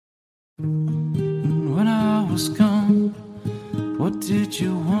When I was gone, what did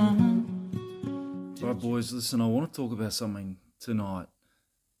you want? Right, boys, listen, I want to talk about something tonight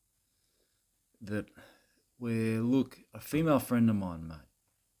look, a female friend of mine, mate.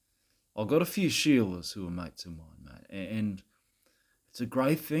 I've got a few Sheilas who are mates of mine, mate, and it's a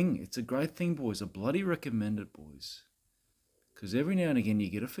great thing. It's a great thing, boys. I bloody recommend it, boys. Because every now and again you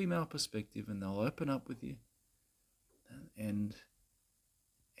get a female perspective and they'll open up with you. And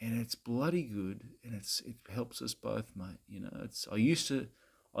it's bloody good, and it helps us both, mate. You know, I used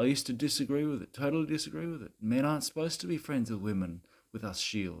to disagree with it, totally disagree with it. Men aren't supposed to be friends with women, with us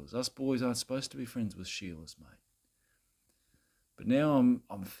Sheilas. Us boys aren't supposed to be friends with Sheilas, mate. But now I'm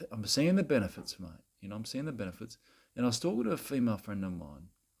seeing the benefits, mate. You know, I'm seeing the benefits. And I was talking to a female friend of mine.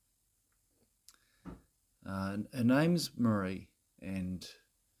 Her name's Marie, and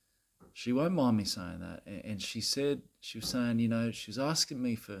she won't mind me saying that. And she was saying, you know, she was asking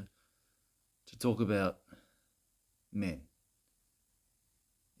me to talk about men.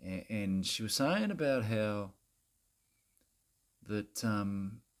 And she was saying about how that,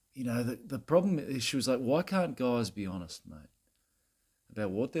 you know, the problem is, she was like, why can't guys be honest, mate,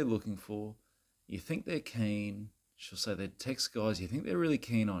 about what they're looking for? You think they're keen. She'll say they text guys, you think they're really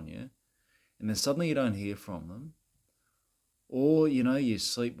keen on you, and then suddenly you don't hear from them. Or, you know, you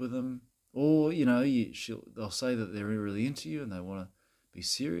sleep with them. Or, you know, they'll say that they're really into you and they want to be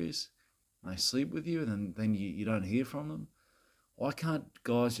serious. And they sleep with you, and then you don't hear from them. Why can't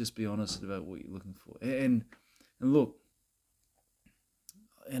guys just be honest about what you're looking for? And look,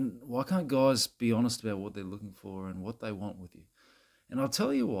 and why can't guys be honest about what they're looking for and what they want with you? And I'll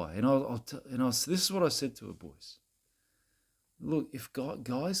tell you why. This is what I said to her, boys. Look, if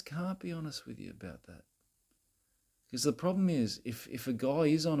guys can't be honest with you about that, because the problem is, if a guy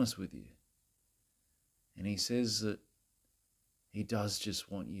is honest with you, and he says that he does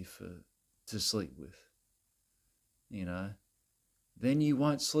just want you to sleep with, you know, then you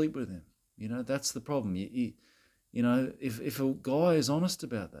won't sleep with him. You know, that's the problem. You know, if a guy is honest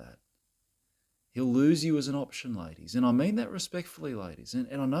about that, he'll lose you as an option, ladies. And I mean that respectfully, ladies.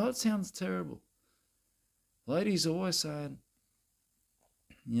 And I know it sounds terrible. Ladies are always saying,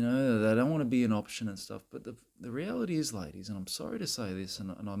 you know, they don't want to be an option and stuff. But the reality is, ladies, and I'm sorry to say this,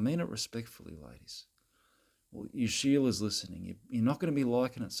 and I mean it respectfully, ladies. Well, you Sheila's listening. You're not going to be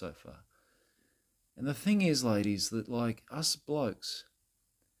liking it so far. And the thing is, ladies, that like us blokes,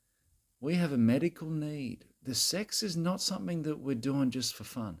 we have a medical need. The sex is not something that we're doing just for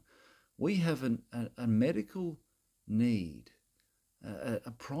fun. We have a medical need,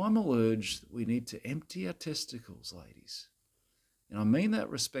 a primal urge that we need to empty our testicles, ladies. And I mean that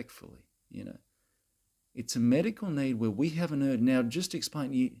respectfully, you know. It's a medical need where we have an urge. Now, just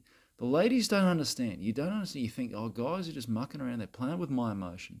explain, the ladies don't understand. You don't understand. You think, oh, guys are just mucking around. They're playing with my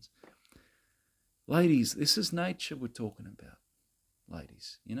emotions. Ladies, this is nature we're talking about,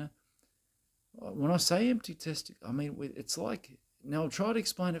 ladies, you know. When I say empty testicles, I mean, it's like, now I'll try to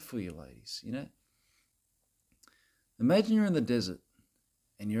explain it for you, ladies, you know. Imagine you're in the desert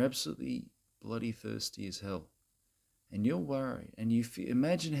and you're absolutely bloody thirsty as hell. And you're worried, and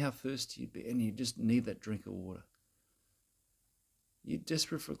imagine how thirsty you'd be, and you just need that drink of water. You're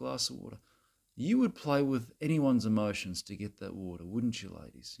desperate for a glass of water. You would play with anyone's emotions to get that water, wouldn't you,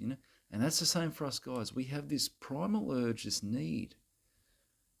 ladies? You know, and that's the same for us guys. We have this primal urge, this need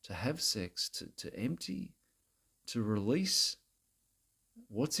to have sex, to empty, to release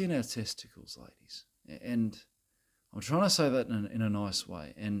what's in our testicles, ladies. And I'm trying to say that in a nice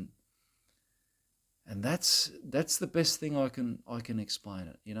way, and that's the best thing I can explain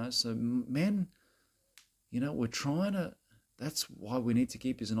it, you know. So men, you know, we're trying to. That's why we need to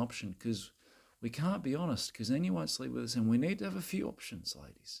keep as an option, because we can't be honest, because then you won't sleep with us, and we need to have a few options,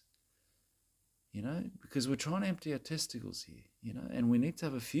 ladies. You know, because we're trying to empty our testicles here, you know, and we need to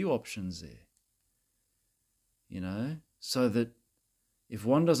have a few options there. You know, so that if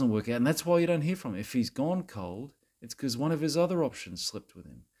one doesn't work out, and that's why you don't hear from him. If he's gone cold, it's because one of his other options slept with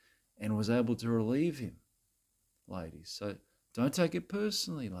him and was able to relieve him, ladies. So don't take it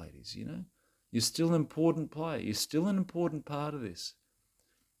personally, ladies, you know. You're still an important player. You're still an important part of this.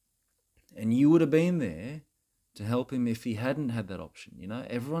 And you would have been there to help him if he hadn't had that option, you know.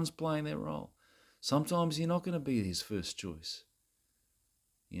 Everyone's playing their role. Sometimes you're not going to be his first choice,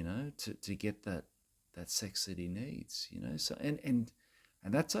 you know, to get that sex that he needs, you know. So and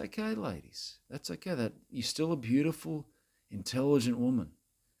that's okay, ladies. That's okay. That you're still a beautiful, intelligent woman,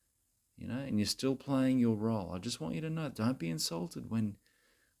 you know, and you're still playing your role. I just want you to know, don't be insulted when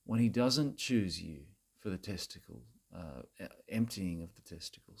he doesn't choose you for the testicle, emptying of the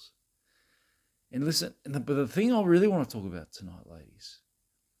testicles. And listen, but the thing I really want to talk about tonight, ladies,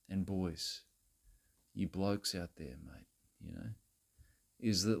 and boys, you blokes out there, mate, you know,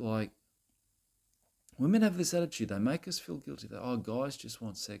 is that like women have this attitude. They make us feel guilty. That, oh, guys just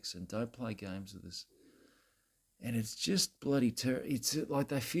want sex and don't play games with us. And it's just bloody terrible. It's like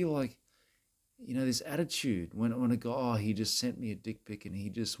they feel like, you know, this attitude when a guy, oh, he just sent me a dick pic and he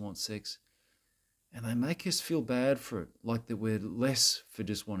just wants sex. And they make us feel bad for it, like that we're less for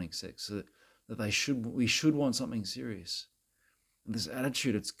just wanting sex, so that we should want something serious. And this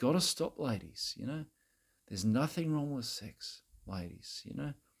attitude, it's got to stop, ladies, you know. There's nothing wrong with sex, ladies, you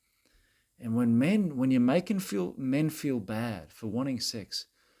know. And when you're making men feel bad for wanting sex,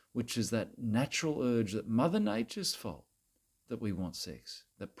 which is that natural urge, that Mother Nature's fault that we want sex,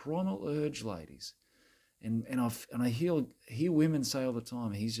 that primal urge, ladies. And I hear women say all the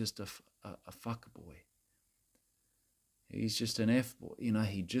time, he's just a fuck boy. He's just an F boy. You know,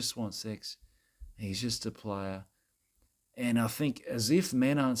 he just wants sex. He's just a player. And I think as if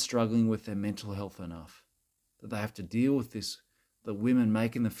men aren't struggling with their mental health enough, that they have to deal with this, the women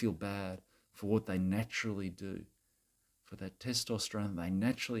making them feel bad for what they naturally do, for that testosterone. They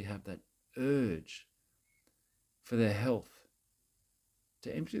naturally have that urge for their health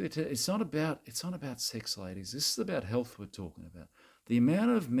to empty their it's not about sex, ladies. This is about health we're talking about. The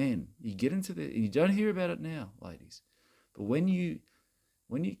amount of men you get into you don't hear about it now, ladies, but when you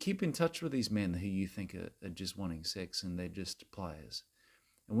keep in touch with these men who you think are just wanting sex and they're just players,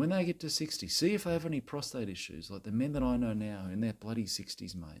 and when they get to 60, see if they have any prostate issues, like the men that I know now in their bloody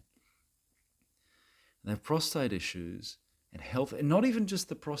 60s, mate. They have prostate issues and health, and not even just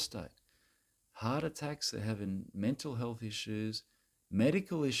the prostate. Heart attacks, they're having mental health issues,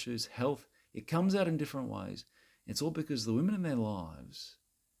 medical issues, health. It comes out in different ways. It's all because the women in their lives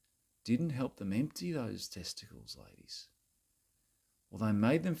didn't help them empty those testicles, ladies. Well, they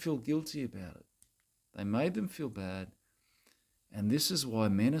made them feel guilty about it. They made them feel bad. And this is why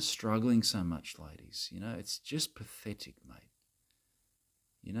men are struggling so much, ladies. You know, it's just pathetic, mate.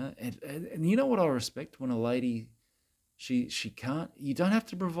 You know, and you know what I respect when a lady, she can't, you don't have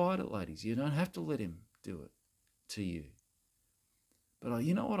to provide it, ladies. You don't have to let him do it to you. But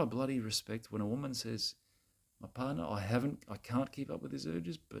you know what I bloody respect when a woman says, my partner, I can't keep up with his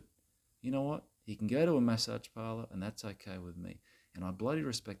urges, but you know what? He can go to a massage parlour and that's okay with me. And I bloody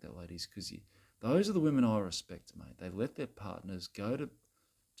respect that, ladies, because those are the women I respect, mate. They let their partners go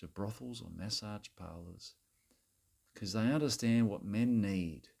to brothels or massage parlours because they understand what men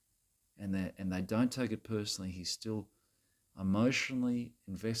need, and they don't take it personally. He's still emotionally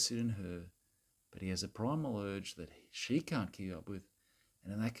invested in her, but he has a primal urge that she can't keep up with.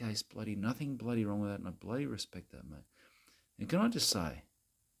 And in that case, nothing bloody wrong with that, and I bloody respect that, mate. And can I just say,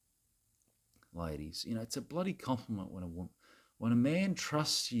 ladies, you know, it's a bloody compliment when a man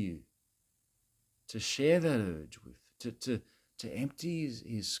trusts you to share that urge with, to empty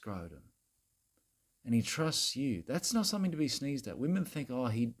his scrotum, and he trusts you. That's not something to be sneezed at. Women think,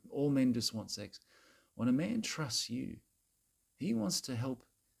 oh, all men just want sex. When a man trusts you, he wants to help,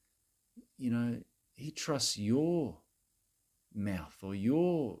 you know, he trusts your mouth or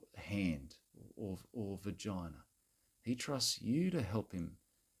your hand or vagina. He trusts you to help him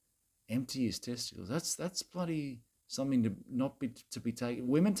empty his testicles. That's bloody something to be taken.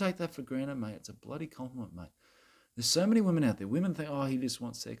 Women take that for granted, mate. It's a bloody compliment, mate. There's so many women out there. Women think, oh, he just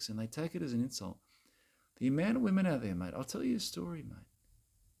wants sex, and they take it as an insult. The amount of women out there, mate. I'll tell you a story, mate.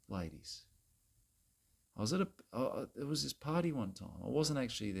 Ladies, I was there was this party one time. I wasn't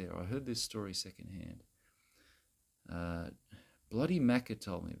actually there. I heard this story secondhand. Bloody Macca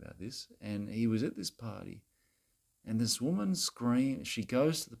told me about this, and he was at this party, and this woman screamed. She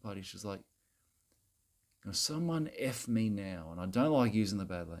goes to the party. She's like, someone F me now. And I don't like using the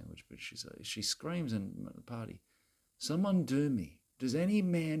bad language, but she screams in the party, someone do me. Does any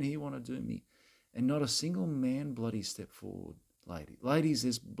man here want to do me? And not a single man bloody step forward, lady. Ladies,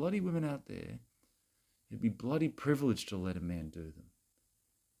 there's bloody women out there who'd be bloody privileged to let a man do them.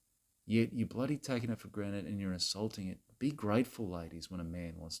 Yet you're bloody taking it for granted and you're insulting it. Be grateful, ladies, when a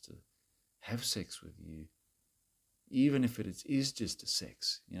man wants to have sex with you, even if it is just a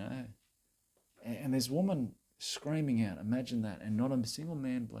sex, you know. And there's a woman screaming out, imagine that, and not a single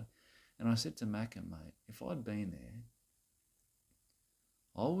man bloody. And I said to Macca, mate, if I'd been there,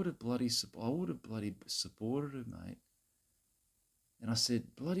 I would have bloody supported her, mate. And I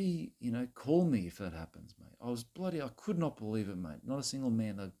said, bloody, you know, call me if that happens, mate. I could not believe it, mate. Not a single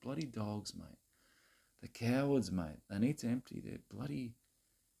man. Those bloody dogs, mate. The cowards, mate. They need to empty their bloody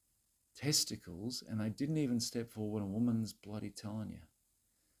testicles, and they didn't even step forward when a woman's bloody telling you.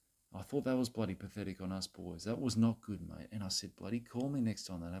 I thought that was bloody pathetic on us boys. That was not good, mate. And I said, bloody call me next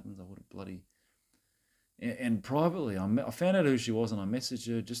time that happens. I would have bloody... And privately, I found out who she was, and I messaged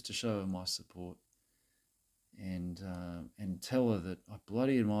her just to show her my support and tell her that I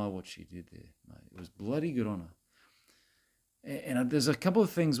bloody admire what she did there, mate. It was bloody good on her. And there's a couple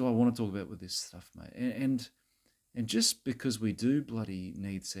of things I want to talk about with this stuff, mate. And just because we do bloody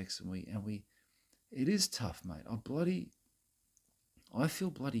need sex and it is tough, mate. I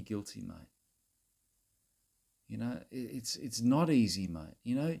feel bloody guilty, mate. You know, it's not easy, mate.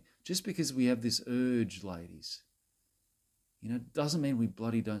 You know, just because we have this urge, ladies, you know, doesn't mean we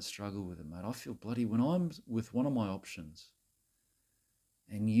bloody don't struggle with it, mate. I feel bloody when I'm with one of my options,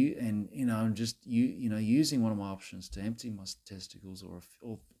 and I'm just using one of my options to empty my testicles,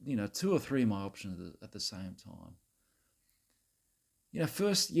 or you know, two or three of my options at the same time. You know, the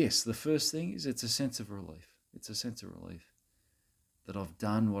first thing is it's a sense of relief. It's a sense of relief that I've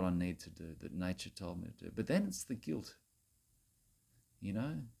done what I need to do, that nature told me to do. But then it's the guilt, you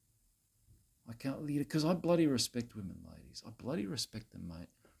know. I can't, because I bloody respect women, ladies. I bloody respect them, mate.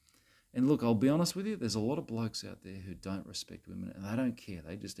 And look, I'll be honest with you, there's a lot of blokes out there who don't respect women, and they don't care.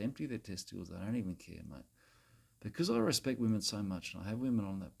 They just empty their testicles. They don't even care, mate. Because I respect women so much, and I have women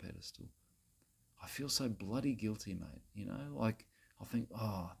on that pedestal, I feel so bloody guilty, mate. You know, like I think,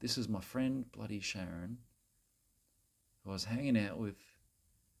 oh, this is my friend, bloody Sharon, who I was hanging out with,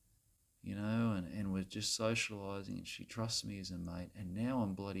 you know, and we're just socialising, and she trusts me as a mate, and now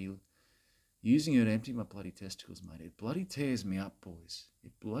I'm bloody using her to empty my bloody testicles, mate. It bloody tears me up, boys.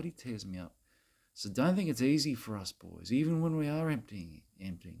 It bloody tears me up. So don't think it's easy for us, boys, even when we are emptying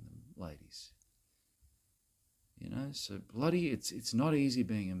them, ladies. You know, so bloody, it's not easy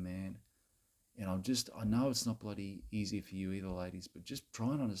being a man, and I know it's not bloody easy for you either, ladies, but just try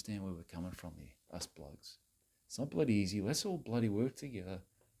and understand where we're coming from here, us blokes. It's not bloody easy. Let's all bloody work together.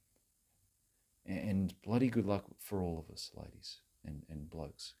 And bloody good luck for all of us, ladies and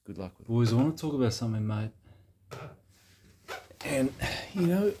blokes. Good luck with it. Boys, I want to talk about something, mate. And, you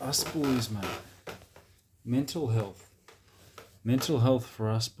know, us boys, mate. Mental health. Mental health for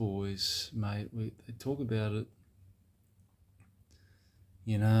us boys, mate. They talk about it.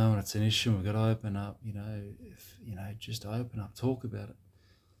 You know, and it's an issue. We've got to open up, just open up, talk about it.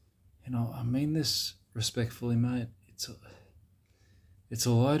 You know, I mean this respectfully, mate. It's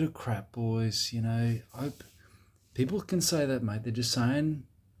a load of crap, boys. You know, people can say that, mate. They're saying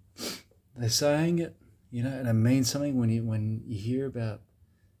it, you know, and it means something when you hear about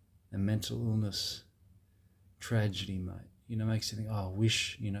a mental illness tragedy, mate. You know, makes you think, oh, I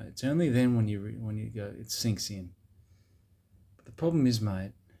wish, you know. It's only then when you go, it sinks in. But the problem is,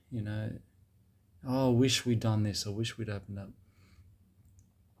 mate, you know, oh, I wish we'd done this. I wish we'd opened up.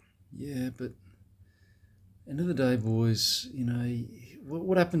 Yeah, but end of the day, boys, you know,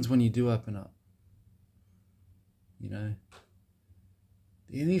 what happens when you do open up? You know,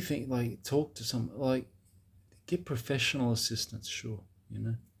 anything, like, talk to like, get professional assistance, sure, you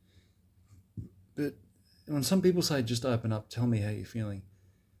know. But when some people say just open up, tell me how you're feeling,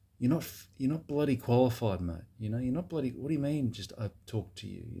 you're not bloody qualified, mate. You know, you're not bloody. What do you mean? Just talk to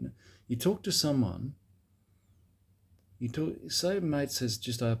you. You know, you talk to someone. Say a mate says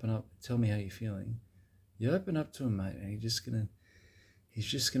just open up, tell me how you're feeling. You open up to a mate, and he's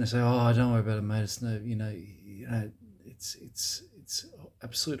just gonna say, oh, don't worry about it, mate. It's no, you know, it's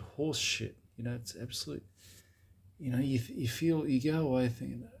absolute horse shit. You know, it's absolute. You know, you go away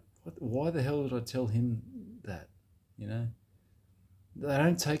thinking, why the hell did I tell him that? You know, they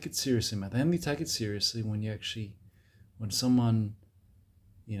don't take it seriously, mate. They only take it seriously when someone,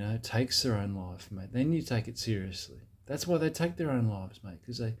 you know, takes their own life, mate. Then you take it seriously. That's why they take their own lives, mate,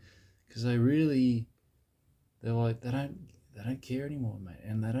 because they really, they're like, they don't care anymore, mate,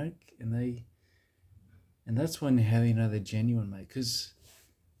 and that's when how you know they're genuine, mate. Because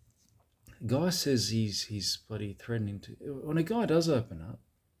a guy says he's bloody threatening to, when a guy does open up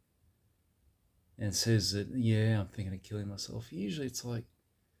and says that, yeah, I'm thinking of killing myself, usually it's like,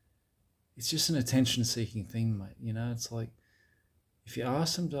 it's just an attention-seeking thing, mate. You know, it's like, if you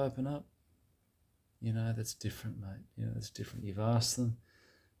ask them to open up, you know, that's different, mate. You know, that's different. You've asked them.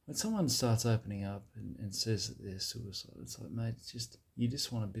 When someone starts opening up and says that they're suicidal, it's like, mate, it's just, you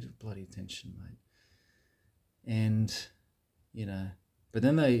just want a bit of bloody attention, mate. And, you know, but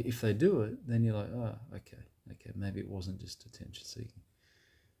then if they do it, then you're like, oh, okay, maybe it wasn't just attention seeking.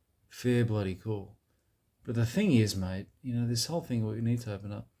 Fair bloody cool. But the thing is, mate, you know, this whole thing, we need to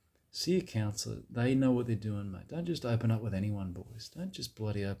open up. See a counsellor. They know what they're doing, mate. Don't just open up with anyone, boys. Don't just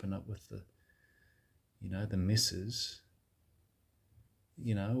bloody open up with the, you know, the missus,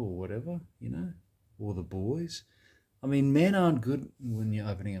 you know, or whatever, you know, or the boys. I mean, men aren't good when you're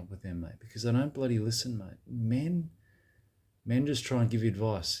opening up with them, mate, because they don't bloody listen, mate. Men Men just try and give you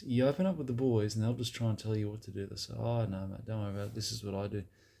advice. You open up with the boys and they'll just try and tell you what to do. They say, oh, no, mate, don't worry about it. This is what I do.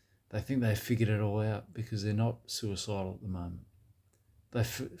 They think they figured it all out because they're not suicidal at the moment.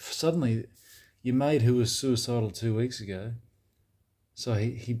 Suddenly, your mate who was suicidal 2 weeks ago, so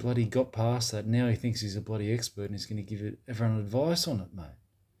he bloody got past that. Now he thinks he's a bloody expert and he's going to give everyone advice on it, mate.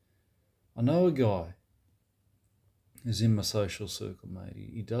 I know a guy who's in my social circle, mate.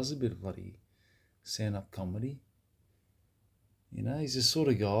 He does a bit of bloody stand-up comedy. You know, he's the sort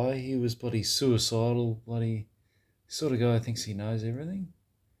of guy, he was bloody suicidal, bloody sort of guy who thinks he knows everything.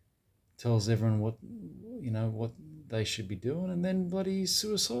 Tells everyone what they should be doing, and then bloody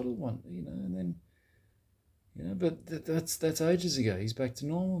suicidal one, and then, but that's ages ago. He's back to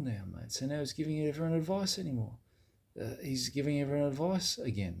normal now, mate. So now he's giving everyone advice anymore. He's giving everyone advice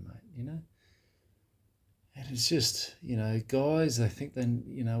again, mate, And it's just, guys, they think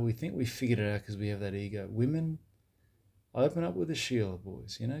we think we figured it out because we have that ego. Women, open up with a Sheila,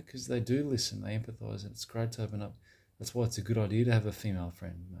 boys, because they do listen, they empathise, and it's great to open up. That's why it's a good idea to have a female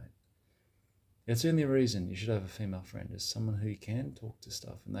friend, mate. That's the only reason you should have a female friend, is someone who you can talk to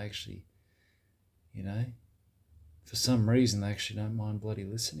stuff, and they actually, for some reason, they actually don't mind bloody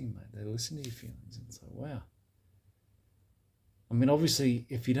listening, mate. They listen to your feelings, and it's like, wow. I mean, obviously,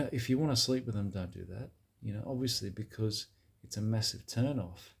 if you want to sleep with them, don't do that, obviously, because it's a massive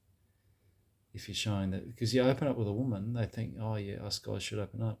turn-off. If you're showing that, because you open up with a woman, they think, oh yeah, us guys should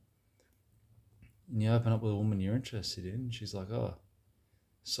open up. And you open up with a woman you're interested in, and she's like, oh,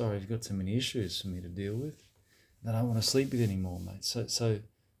 sorry, you've got too many issues for me to deal with. I don't want to sleep with you anymore, mate. So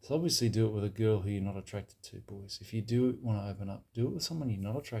obviously do it with a girl who you're not attracted to, boys. If you do want to open up, do it with someone you're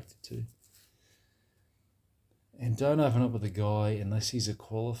not attracted to. And don't open up with a guy unless he's a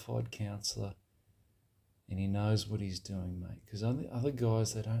qualified counsellor and he knows what he's doing, mate. Because other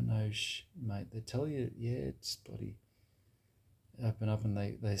guys, they don't know, mate. They tell you, yeah, it's bloody open up, and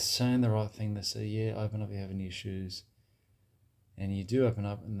they're saying the right thing. They say, yeah, open up, you're having issues. And you do open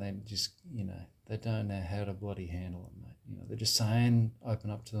up, and they just, they don't know how to bloody handle it, mate. They're just saying open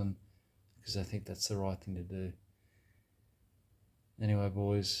up to them because they think that's the right thing to do. Anyway,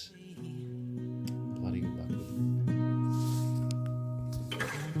 boys, bloody good luck with it.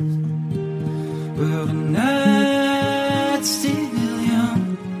 Well, the night's still